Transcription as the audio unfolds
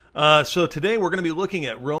So today we're going to be looking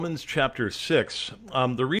at Romans chapter 6.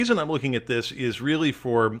 The reason I'm looking at this is really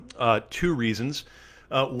for two reasons.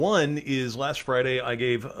 One is last Friday I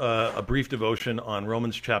gave a brief devotion on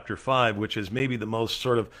Romans chapter 5, which is maybe the most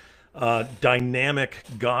sort of dynamic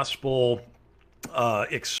gospel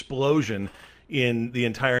explosion in the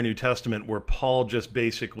entire New Testament, where Paul just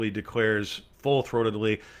basically declares full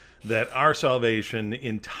throatedly that our salvation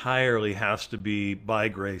entirely has to be by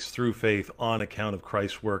grace through faith on account of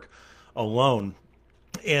Christ's work alone.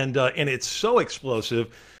 And it's so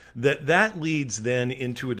explosive that that leads then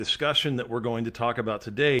into a discussion that we're going to talk about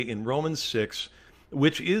today in Romans 6,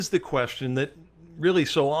 which is the question that really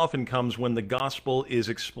so often comes when the gospel is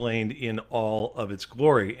explained in all of its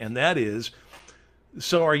glory. And that is,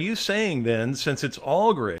 so are you saying then, since it's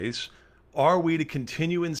all grace, are we to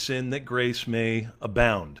continue in sin that grace may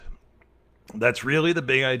abound? That's really the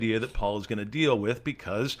big idea that Paul is going to deal with,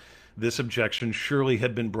 because this objection surely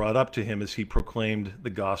had been brought up to him as he proclaimed the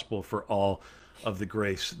gospel for all of the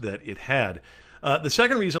grace that it had. The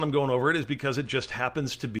second reason I'm going over it is because it just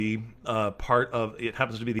happens to be it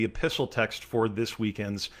happens to be the epistle text for this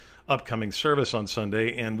weekend's upcoming service on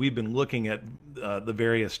Sunday, and we've been looking at the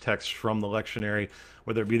various texts from the lectionary,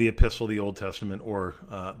 whether it be the epistle, the Old Testament, or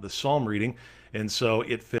the Psalm reading. And so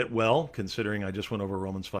it fit well, considering I just went over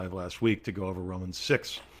Romans 5 last week, to go over Romans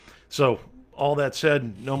 6. So all that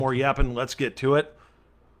said, no more yapping, let's get to it.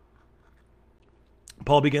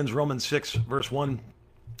 Paul begins Romans 6, verse 1.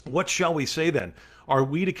 What shall we say then? Are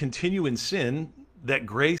we to continue in sin that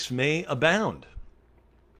grace may abound?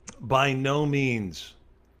 By no means.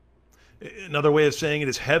 Another way of saying it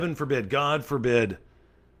is heaven forbid, God forbid.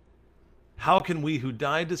 How can we who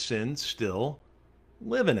died to sin still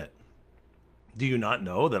live in it? Do you not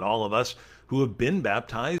know that all of us who have been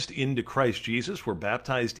baptized into Christ Jesus were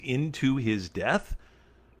baptized into his death?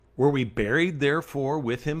 Were we buried therefore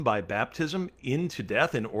with him by baptism into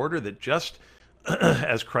death, in order that just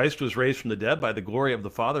as Christ was raised from the dead by the glory of the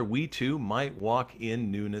Father, we too might walk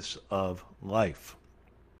in newness of life?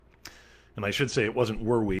 And I should say, it wasn't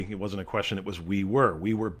were we, it wasn't a question, it was we were.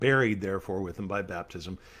 We were buried therefore with him by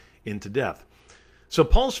baptism into death. So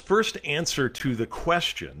Paul's first answer to the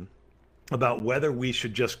question about whether we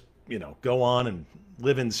should just, go on and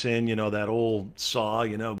live in sin, that old saw,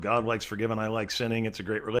 God likes forgiving, I like sinning, it's a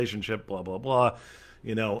great relationship, blah, blah, blah,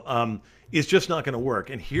 is just not going to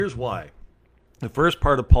work. And here's why. The first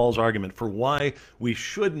part of Paul's argument for why we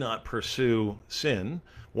should not pursue sin,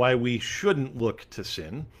 why we shouldn't look to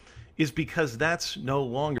sin, is because that's no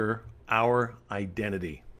longer our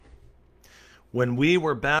identity. When we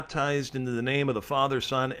were baptized into the name of the Father,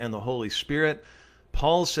 Son, and the Holy Spirit,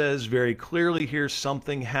 Paul says very clearly here,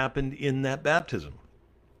 something happened in that baptism.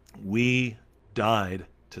 We died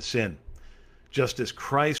to sin. Just as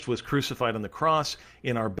Christ was crucified on the cross,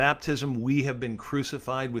 in our baptism we have been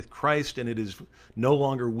crucified with Christ, and it is no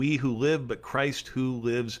longer we who live, but Christ who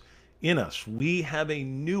lives in us. We have a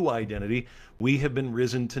new identity. We have been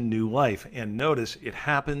risen to new life. And notice, it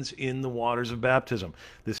happens in the waters of baptism.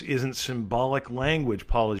 This isn't symbolic language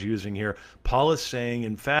Paul is using here. Paul is saying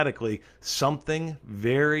emphatically, something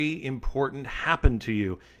very important happened to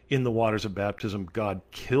you in the waters of baptism. God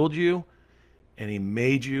killed you, and he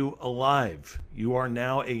made you alive. You are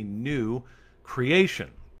now a new creation.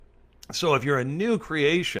 So if you're a new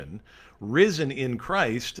creation, risen in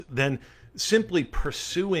Christ, then simply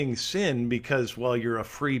pursuing sin because, well, you're a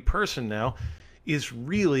free person now, is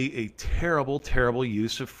really a terrible, terrible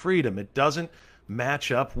use of freedom. It doesn't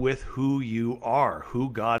match up with who you are, who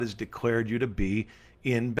God has declared you to be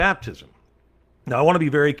in baptism. Now, I want to be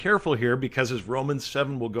very careful here, because as Romans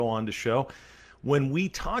 7 will go on to show, when we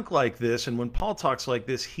talk like this, and when Paul talks like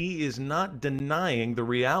this, he is not denying the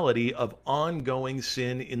reality of ongoing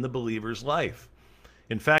sin in the believer's life.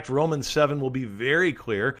 In fact, Romans 7 will be very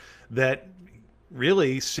clear that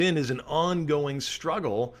really sin is an ongoing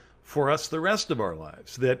struggle for us the rest of our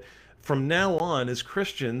lives. That from now on, as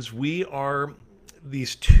Christians, we are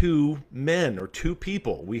these two men, or two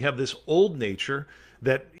people. We have this old nature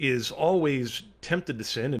that is always tempted to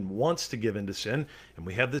sin and wants to give into sin, and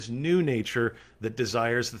we have this new nature that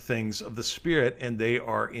desires the things of the Spirit, and they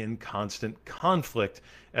are in constant conflict,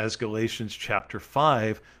 as Galatians chapter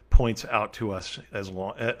 5 points out to us, as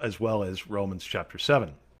well as Romans chapter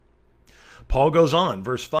 7. Paul goes on,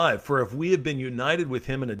 verse 5, for if we have been united with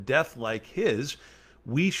him in a death like his,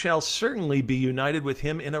 we shall certainly be united with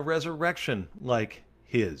him in a resurrection like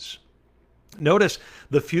his. Notice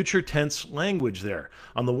the future tense language there.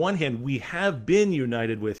 On the one hand, we have been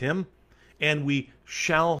united with him, and we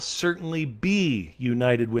shall certainly be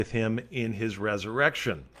united with him in his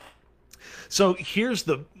resurrection. So here's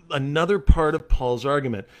the another part of Paul's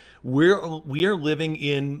argument. We are living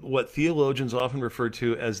in what theologians often refer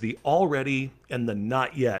to as the already and the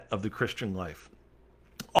not yet of the Christian life.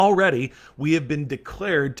 Already, we have been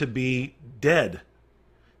declared to be dead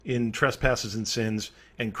in trespasses and sins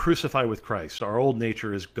and crucified with Christ. Our old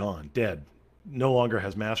nature is gone, dead, no longer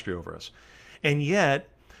has mastery over us. And yet,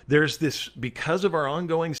 there's this, because of our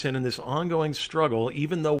ongoing sin and this ongoing struggle,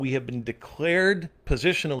 even though we have been declared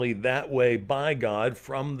positionally that way by God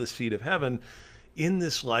from the seat of heaven, in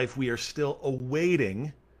this life we are still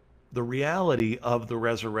awaiting the reality of the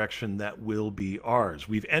resurrection that will be ours.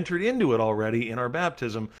 We've entered into it already in our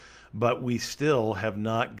baptism, but we still have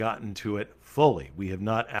not gotten to it fully. We have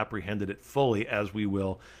not apprehended it fully as we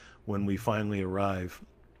will when we finally arrive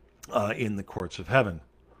in the courts of heaven.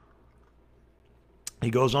 He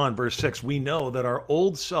goes on, verse 6, we know that our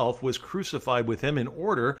old self was crucified with him in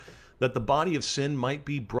order that the body of sin might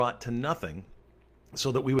be brought to nothing,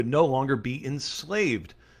 so that we would no longer be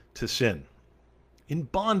enslaved to sin, in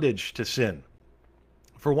bondage to sin.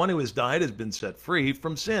 For one who has died has been set free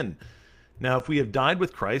from sin. Now, if we have died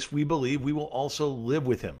with Christ, we believe we will also live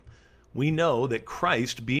with him. We know that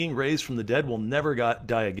Christ, being raised from the dead, will never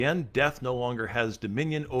die again. Death no longer has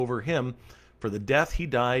dominion over him. For the death he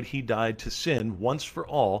died to sin once for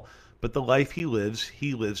all, but the life he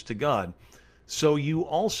lives to God. So you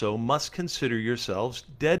also must consider yourselves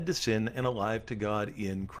dead to sin and alive to God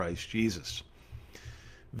in Christ Jesus.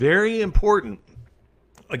 Very important.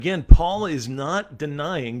 Again, Paul is not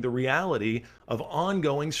denying the reality of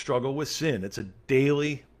ongoing struggle with sin. It's a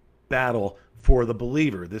daily battle for the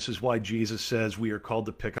believer. This is why Jesus says we are called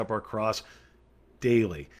to pick up our cross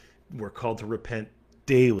daily. We're called to repent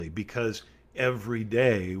daily, because every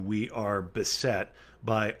day we are beset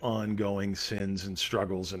by ongoing sins and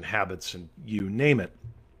struggles and habits and you name it.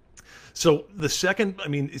 So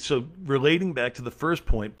so relating back to the first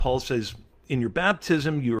point, Paul says, in your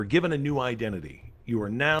baptism, you are given a new identity. You are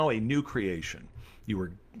now a new creation.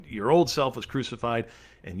 Your old self was crucified,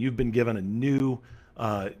 and you've been given a new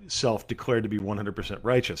self declared to be 100%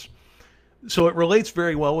 righteous. So it relates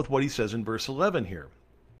very well with what he says in verse 11 here.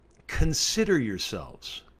 Consider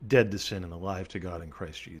yourselves dead to sin and alive to God in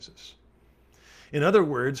Christ Jesus. In other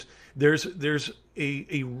words, there's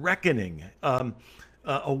a reckoning,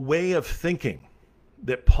 a way of thinking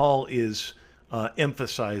that Paul is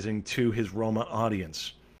emphasizing to his Roma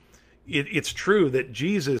audience. It's true that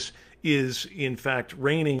Jesus is in fact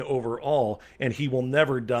reigning over all, and he will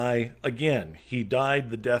never die again. He died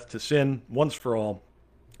the death to sin once for all,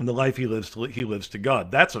 and the life he lives to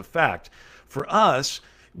God. That's a fact. For us,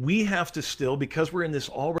 we have to still, because we're in this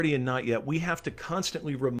already and not yet, we have to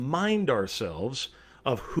constantly remind ourselves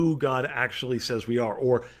of who God actually says we are,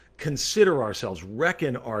 or consider ourselves,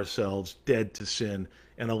 reckon ourselves dead to sin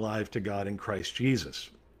and alive to God in Christ Jesus.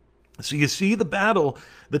 So you see the battle,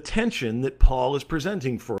 the tension that Paul is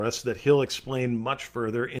presenting for us that he'll explain much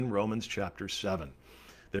further in Romans chapter 7.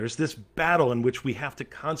 There's this battle in which we have to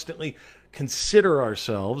constantly consider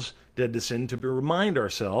ourselves dead to sin, to remind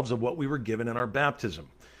ourselves of what we were given in our baptism.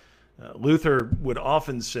 Luther would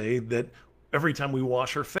often say that every time we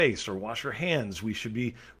wash our face or wash our hands, we should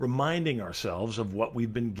be reminding ourselves of what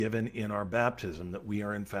we've been given in our baptism, that we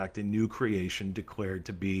are in fact a new creation declared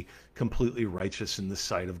to be completely righteous in the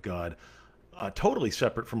sight of God, totally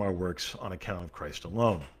separate from our works on account of Christ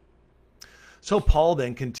alone. So Paul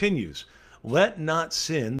then continues, let not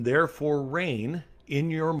sin therefore reign in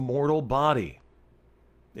your mortal body.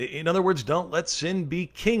 In other words, don't let sin be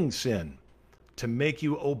king sin, to make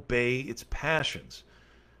you obey its passions.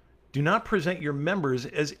 Do not present your members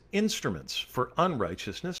as instruments for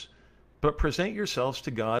unrighteousness, but present yourselves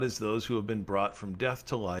to God as those who have been brought from death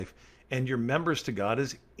to life, and your members to God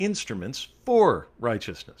as instruments for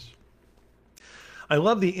righteousness. I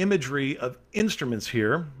love the imagery of instruments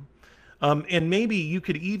here, and maybe you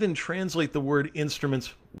could even translate the word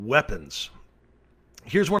instruments weapons.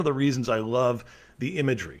 Here's one of the reasons I love the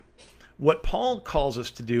imagery. What Paul calls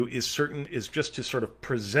us to do is just to sort of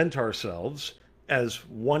present ourselves as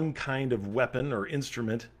one kind of weapon or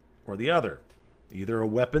instrument or the other. Either a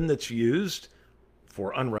weapon that's used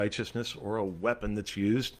for unrighteousness or a weapon that's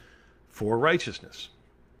used for righteousness.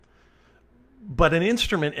 But an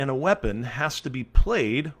instrument and a weapon has to be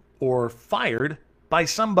played or fired by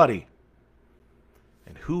somebody.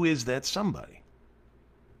 And who is that somebody?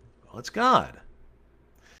 Well, it's God.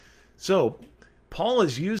 So Paul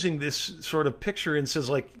is using this sort of picture and says,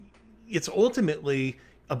 like, it's ultimately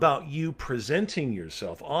about you presenting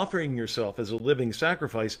yourself, offering yourself as a living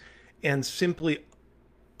sacrifice, and simply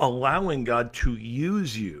allowing God to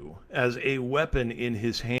use you as a weapon in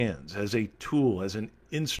his hands, as a tool, as an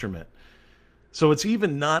instrument So it's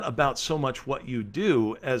even not about so much what you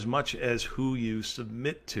do as much as who you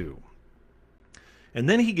submit to. And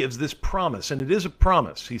then he gives this promise, and it is a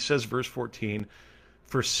promise. He says, verse 14,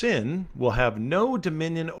 "For sin will have no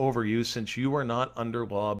dominion over you, since you are not under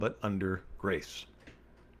law, but under grace."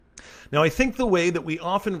 Now, I think the way that we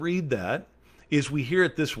often read that is we hear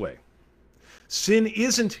it this way: sin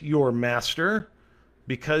isn't your master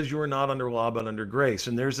because you are not under law, but under grace.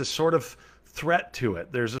 And there's this sort of threat to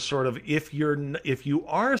it. There's a sort of, if you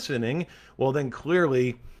are sinning, well, then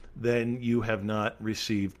clearly, then you have not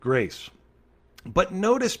received grace. But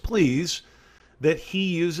notice, please, that he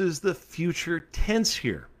uses the future tense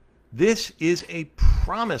here. This is a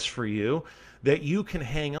promise for you that you can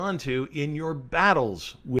hang on to in your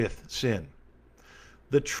battles with sin.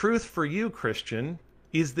 The truth for you, Christian,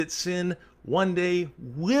 is that sin one day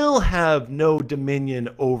will have no dominion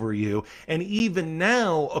over you. And even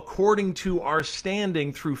now, according to our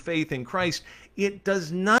standing through faith in Christ, it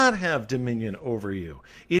does not have dominion over you.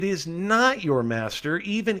 It is not your master,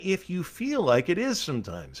 even if you feel like it is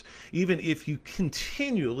sometimes. Even if you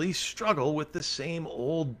continually struggle with the same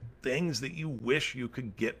old things that you wish you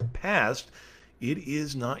could get past, it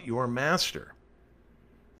is not your master.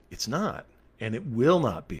 It's not, and it will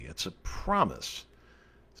not be. It's a promise,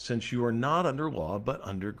 since you are not under law, but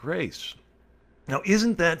under grace. Now,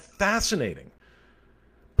 isn't that fascinating?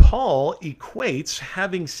 Paul equates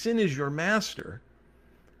having sin as your master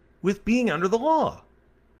with being under the law.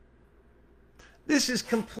 This is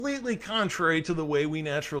completely contrary to the way we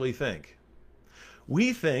naturally think.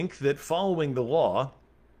 We think that following the law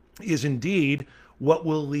is indeed what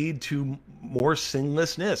will lead to more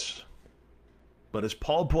sinlessness. But as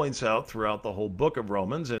Paul points out throughout the whole book of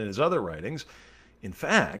Romans and in his other writings, in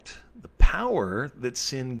fact, the power that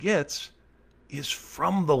sin gets is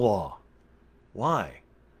from the law. Why?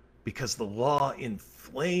 Because the law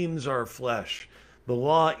inflames our flesh. The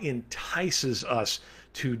law entices us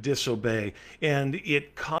to disobey, and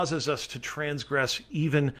it causes us to transgress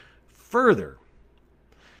even further.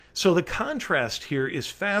 So the contrast here is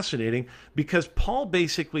fascinating because Paul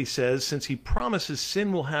basically says, since he promises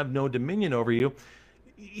sin will have no dominion over you,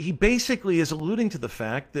 he basically is alluding to the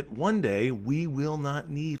fact that one day we will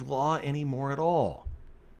not need law anymore at all.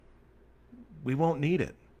 We won't need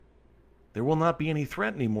it. There will not be any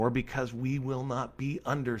threat anymore because we will not be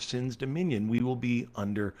under sin's dominion. We will be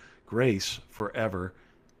under grace forever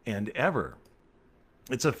and ever.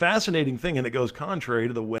 It's a fascinating thing, and it goes contrary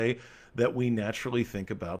to the way that we naturally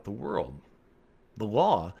think about the world. The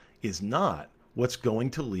law is not what's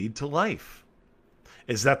going to lead to life.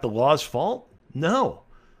 Is that the law's fault? No.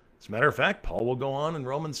 As a matter of fact, Paul will go on in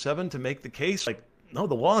Romans 7 to make the case like, no,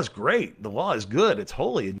 the law is great. The law is good. It's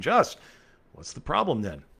holy and just. What's the problem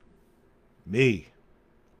then? Me.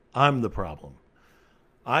 I'm the problem.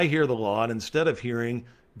 I hear the law, and instead of hearing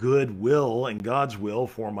good will and God's will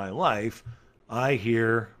for my life, I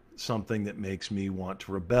hear something that makes me want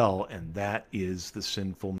to rebel, and that is the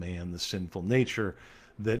sinful man, the sinful nature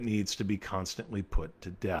that needs to be constantly put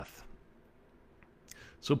to death.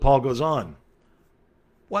 So Paul goes on.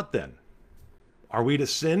 What then? Are we to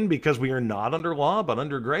sin because we are not under law, but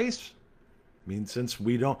under grace? I mean, since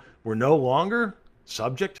we're no longer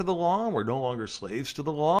subject to the law, we're no longer slaves to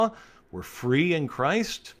the law, we're free in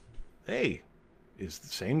Christ. Hey, it's the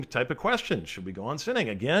same type of question. Should we go on sinning?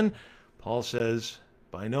 Again, Paul says,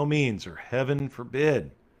 by no means, or heaven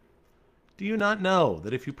forbid. Do you not know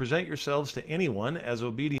that if you present yourselves to anyone as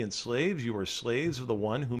obedient slaves, you are slaves of the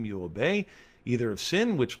one whom you obey, either of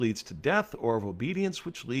sin, which leads to death, or of obedience,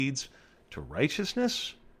 which leads to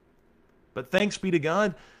righteousness? But thanks be to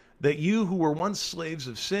God that you who were once slaves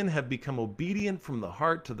of sin have become obedient from the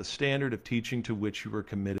heart to the standard of teaching to which you were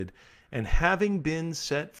committed, and having been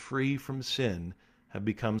set free from sin, have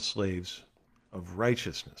become slaves of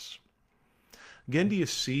righteousness. Again, do you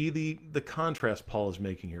see the contrast Paul is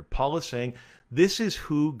making here? Paul is saying, this is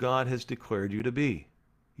who God has declared you to be.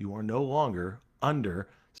 You are no longer under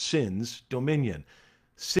sin's dominion.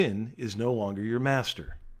 Sin is no longer your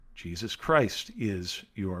master. Jesus Christ is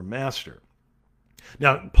your master.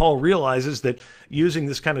 Now, Paul realizes that using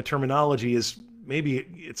this kind of terminology is maybe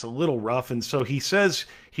it's a little rough, and so he says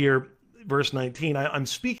here, verse 19, I'm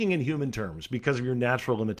speaking in human terms because of your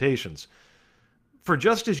natural limitations. For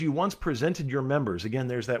just as you once presented your members, again,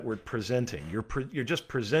 there's that word presenting. You're just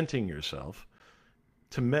presenting yourself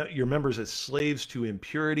to your members as slaves to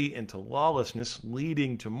impurity and to lawlessness,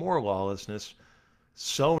 leading to more lawlessness.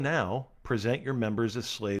 So now present your members as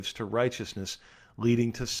slaves to righteousness,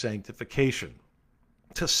 leading to sanctification,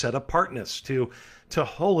 to set apartness, to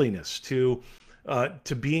holiness, to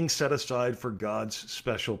being set aside for God's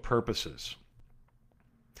special purposes.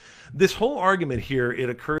 This whole argument here, it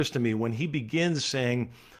occurs to me when he begins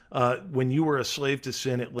saying, when you were a slave to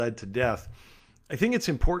sin, it led to death. I think it's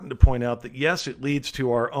important to point out that, yes, it leads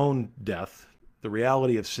to our own death. The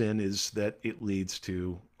reality of sin is that it leads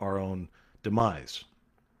to our own demise.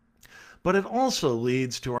 But it also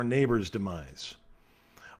leads to our neighbor's demise.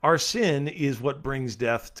 Our sin is what brings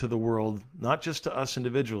death to the world, not just to us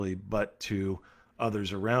individually, but to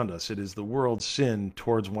others around us. It is the world's sin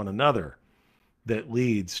towards one another that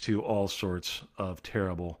leads to all sorts of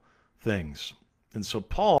terrible things. And so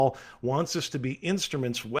Paul wants us to be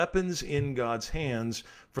instruments, weapons in God's hands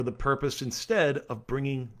for the purpose instead of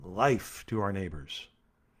bringing life to our neighbors.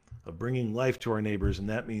 Of bringing life to our neighbors, and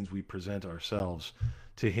that means we present ourselves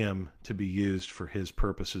to him to be used for his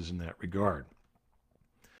purposes in that regard.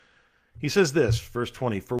 He says this, verse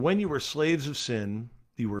 20, "For when you were slaves of sin,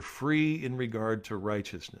 you were free in regard to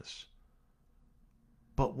righteousness.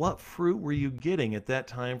 But what fruit were you getting at that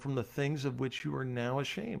time from the things of which you are now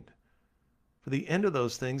ashamed? For the end of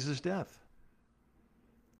those things is death."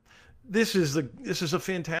 This is a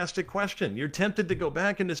fantastic question. You're tempted to go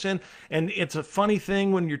back into sin, and it's a funny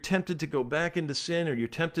thing when you're tempted to go back into sin, or you're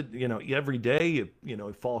tempted, every day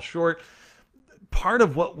you fall short. Part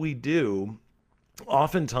of what we do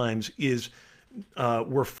oftentimes is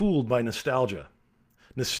we're fooled by nostalgia.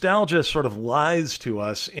 Nostalgia sort of lies to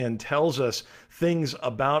us and tells us things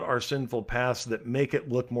about our sinful past that make it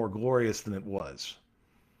look more glorious than it was.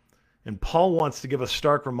 And Paul wants to give a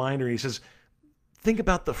stark reminder. He says, think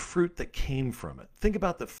about the fruit that came from it. Think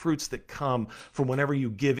about the fruits that come from whenever you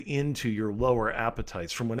give into your lower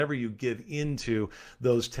appetites, from whenever you give into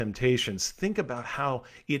those temptations. Think about how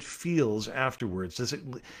it feels afterwards. Is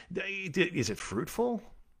it fruitful?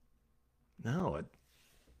 No,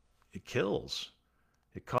 it kills.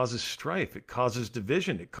 It causes strife. It causes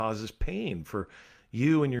division. It causes pain for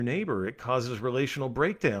you and your neighbor. It causes relational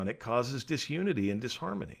breakdown. It causes disunity and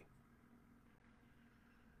disharmony.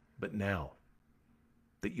 But now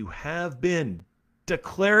that you have been,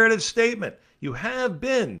 declarative statement, you have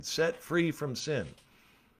been set free from sin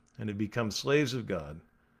and have become slaves of God,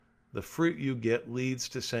 the fruit you get leads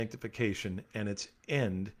to sanctification and its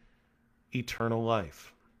end, eternal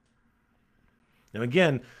life. Now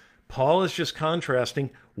again, Paul is just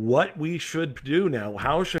contrasting what we should do now.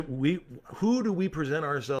 Who do we present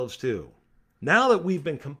ourselves to? Now that we've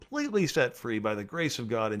been completely set free by the grace of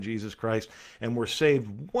God in Jesus Christ and we're saved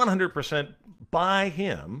 100% by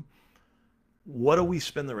him, what do we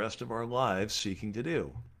spend the rest of our lives seeking to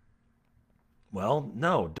do? Well,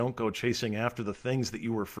 no, don't go chasing after the things that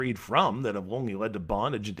you were freed from that have only led to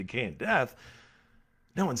bondage and decay and death.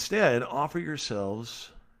 No, instead, offer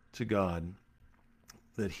yourselves to God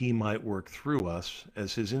that he might work through us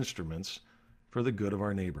as his instruments for the good of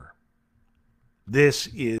our neighbor. This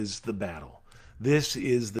is the battle. This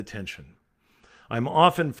is the tension. I'm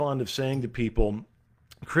often fond of saying to people,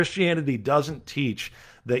 Christianity doesn't teach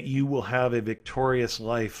that you will have a victorious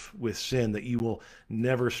life with sin, that you will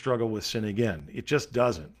never struggle with sin again. It just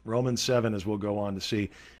doesn't. Romans 7, as we'll go on to see,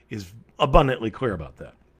 is abundantly clear about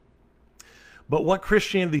that. But what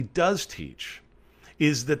Christianity does teach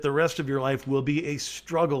is that the rest of your life will be a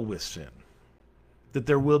struggle with sin, that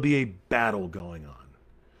there will be a battle going on,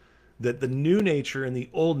 that the new nature and the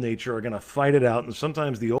old nature are going to fight it out, and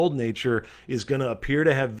sometimes the old nature is going to appear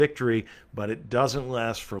to have victory, but it doesn't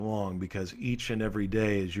last for long, because each and every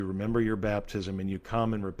day as you remember your baptism and you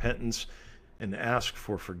come in repentance and ask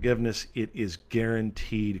for forgiveness, it is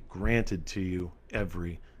guaranteed, granted to you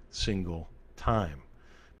every single time,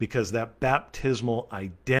 because that baptismal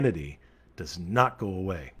identity does not go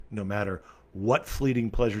away, no matter what fleeting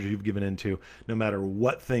pleasures you've given into, no matter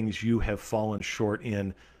what things you have fallen short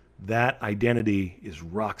in. That identity is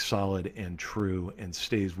rock solid and true and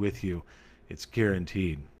stays with you. It's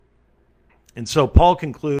guaranteed. And so Paul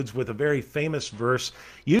concludes with a very famous verse,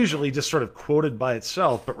 usually just sort of quoted by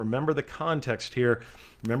itself, but remember the context here.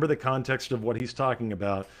 Remember the context of what he's talking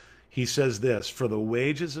about. He says this, "For the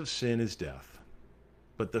wages of sin is death,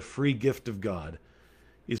 but the free gift of God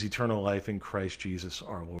is eternal life in Christ Jesus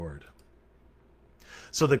our Lord."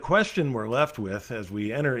 So the question we're left with as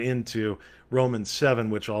we enter into Romans 7,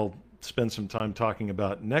 which I'll spend some time talking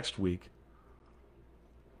about next week,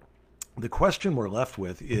 the question we're left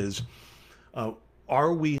with is,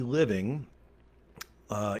 are we living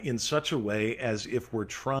in such a way as if we're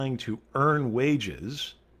trying to earn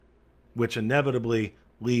wages, which inevitably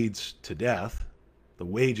leads to death? The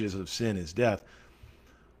wages of sin is death.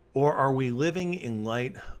 Or are we living in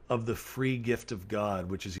light of the free gift of God,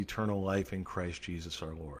 which is eternal life in Christ Jesus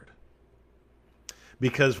our Lord?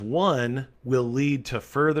 Because one will lead to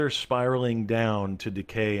further spiraling down to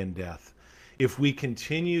decay and death, if we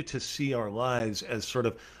continue to see our lives as sort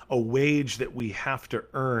of a wage that we have to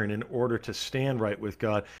earn in order to stand right with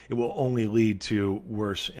God, it will only lead to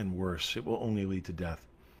worse and worse. It will only lead to death.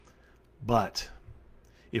 But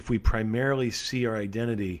if we primarily see our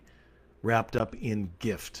identity wrapped up in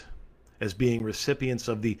gift, as being recipients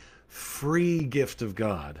of the free gift of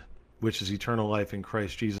God, which is eternal life in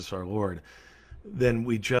Christ Jesus our Lord, then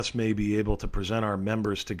we just may be able to present our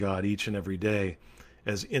members to God each and every day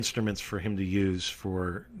as instruments for him to use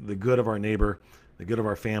for the good of our neighbor, the good of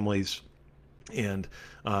our families, and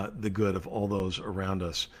the good of all those around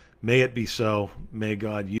us. May it be so. May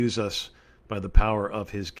God use us by the power of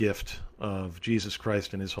his gift of Jesus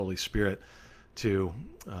Christ and his Holy Spirit to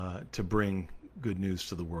bring good news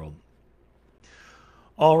to the world.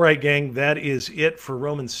 All right, gang, that is it for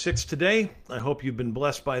Romans 6 today. I hope you've been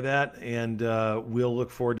blessed by that, and we'll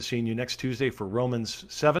look forward to seeing you next Tuesday for Romans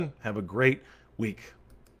 7. Have a great week.